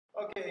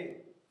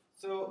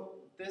So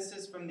this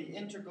is from the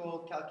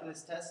integral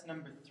calculus test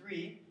number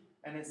 3,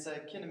 and it's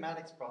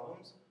kinematics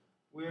problems.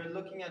 We're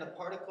looking at a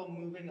particle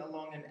moving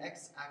along an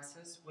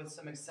x-axis with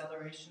some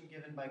acceleration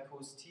given by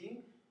cos t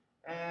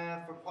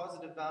for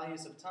positive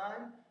values of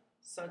time,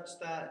 such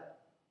that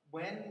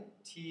when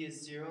t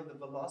is 0, the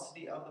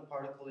velocity of the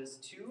particle is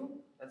 2,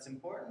 that's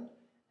important,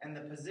 and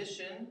the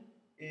position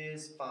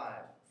is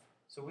 5.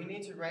 So we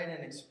need to write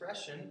an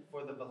expression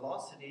for the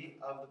velocity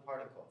of the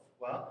particle.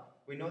 Well,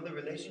 we know the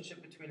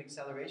relationship between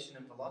acceleration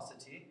and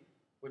velocity,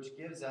 which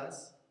gives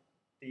us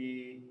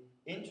the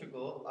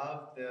integral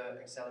of the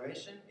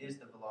acceleration is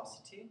the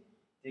velocity.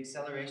 The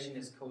acceleration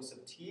is cos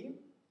of t.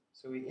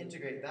 So we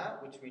integrate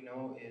that, which we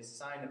know is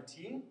sine of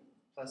t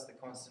plus the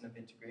constant of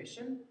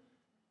integration.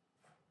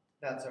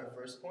 That's our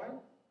first point.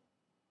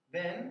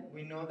 Then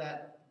we know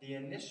that the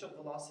initial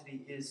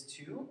velocity is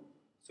 2,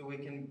 so we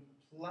can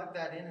plug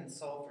that in and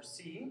solve for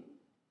c.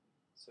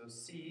 So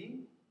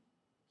c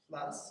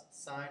plus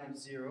sine of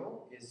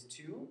 0 is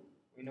 2.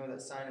 We know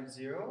that sine of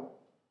 0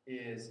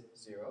 is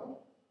 0.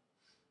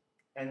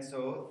 And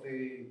so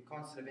the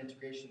constant of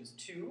integration is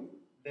 2.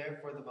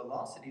 Therefore, the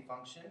velocity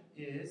function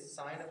is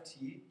sine of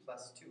t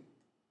plus 2.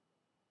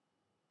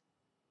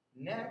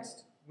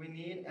 Next, we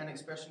need an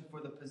expression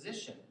for the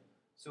position.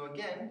 So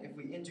again, if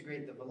we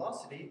integrate the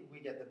velocity,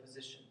 we get the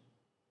position.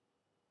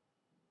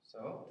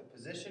 So the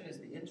position is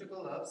the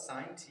integral of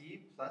sine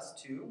t plus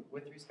 2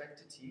 with respect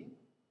to t.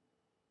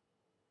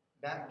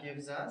 That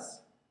gives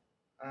us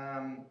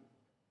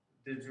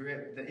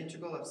the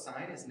integral of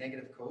sine is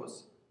negative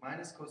cos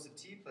minus cos of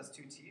t plus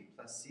 2t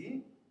plus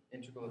c,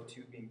 integral of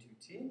 2 being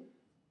 2t.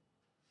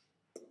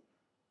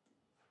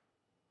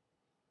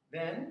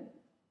 Then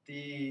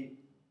the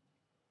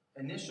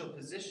initial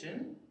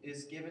position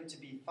is given to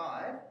be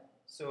 5.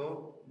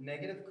 So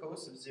negative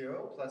cos of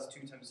 0 plus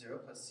 2 times 0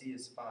 plus c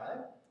is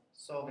 5.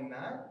 Solving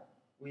that,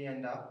 we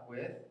end up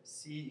with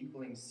c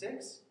equaling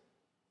 6.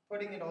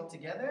 Putting it all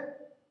together,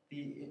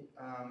 the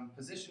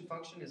position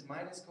function is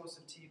minus cos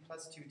of t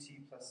plus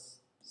 2t plus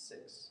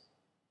 6.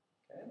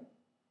 Okay?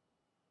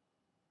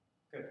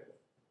 Good.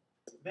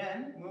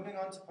 Then, moving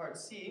on to part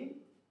C,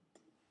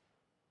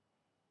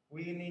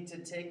 we need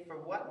to take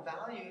for what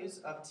values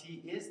of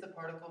t is the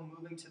particle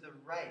moving to the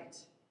right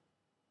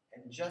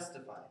and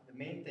justify. The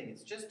main thing,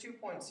 it's just 2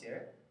 points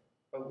here,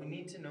 but we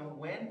need to know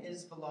when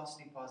is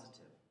velocity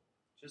positive.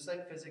 Just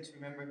like physics,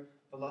 remember,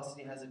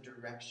 velocity has a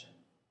direction.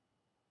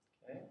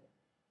 Okay?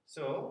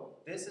 So,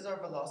 this is our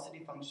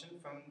velocity function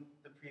from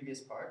the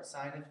previous part,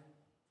 sine of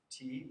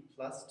t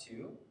plus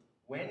 2.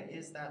 When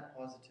is that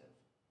positive?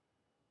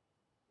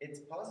 It's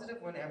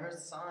positive whenever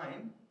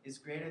sine is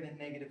greater than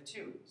negative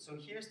 2. So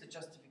here's the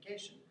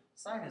justification.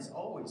 Sine is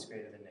always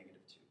greater than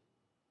negative 2.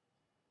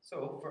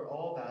 So for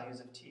all values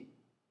of t.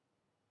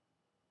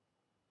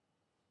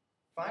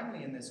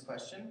 Finally, in this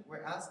question,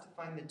 we're asked to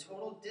find the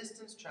total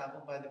distance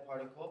traveled by the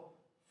particle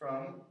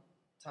from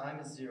time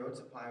is 0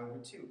 to pi over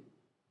 2.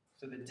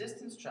 So the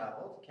distance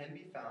traveled can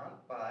be found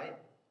by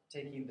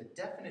taking the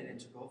definite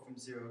integral from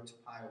 0 to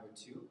pi over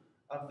 2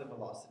 of the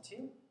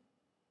velocity.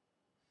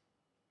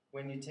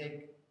 When you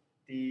take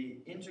the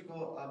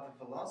integral of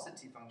the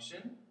velocity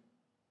function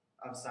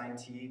of sine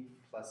t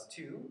plus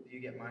 2, you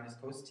get minus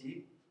cos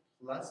t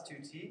plus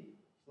 2t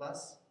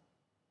plus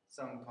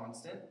some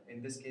constant.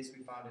 In this case,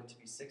 we found it to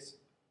be 6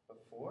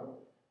 before.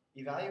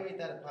 Evaluate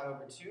that at pi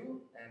over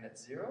 2 and at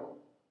 0.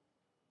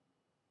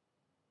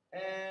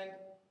 And,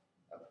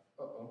 I'm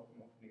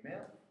opening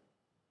mail.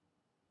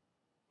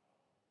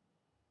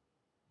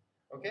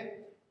 Okay,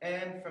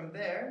 and from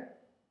there,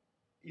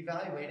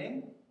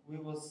 evaluating, we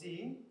will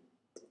see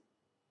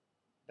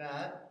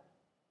that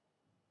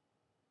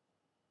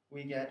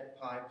we get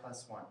pi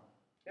plus 1.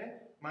 Okay,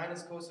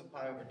 minus cos of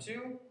pi over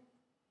 2,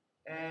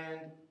 and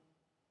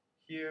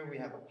here we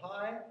have a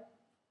pi,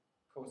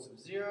 cos of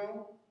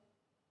 0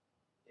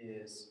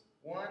 is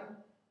 1,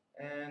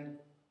 and,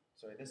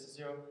 sorry, this is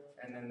 0,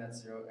 and then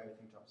that's 0,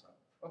 everything drops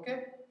off. Okay,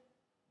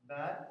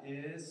 that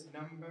is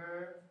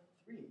number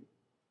 3.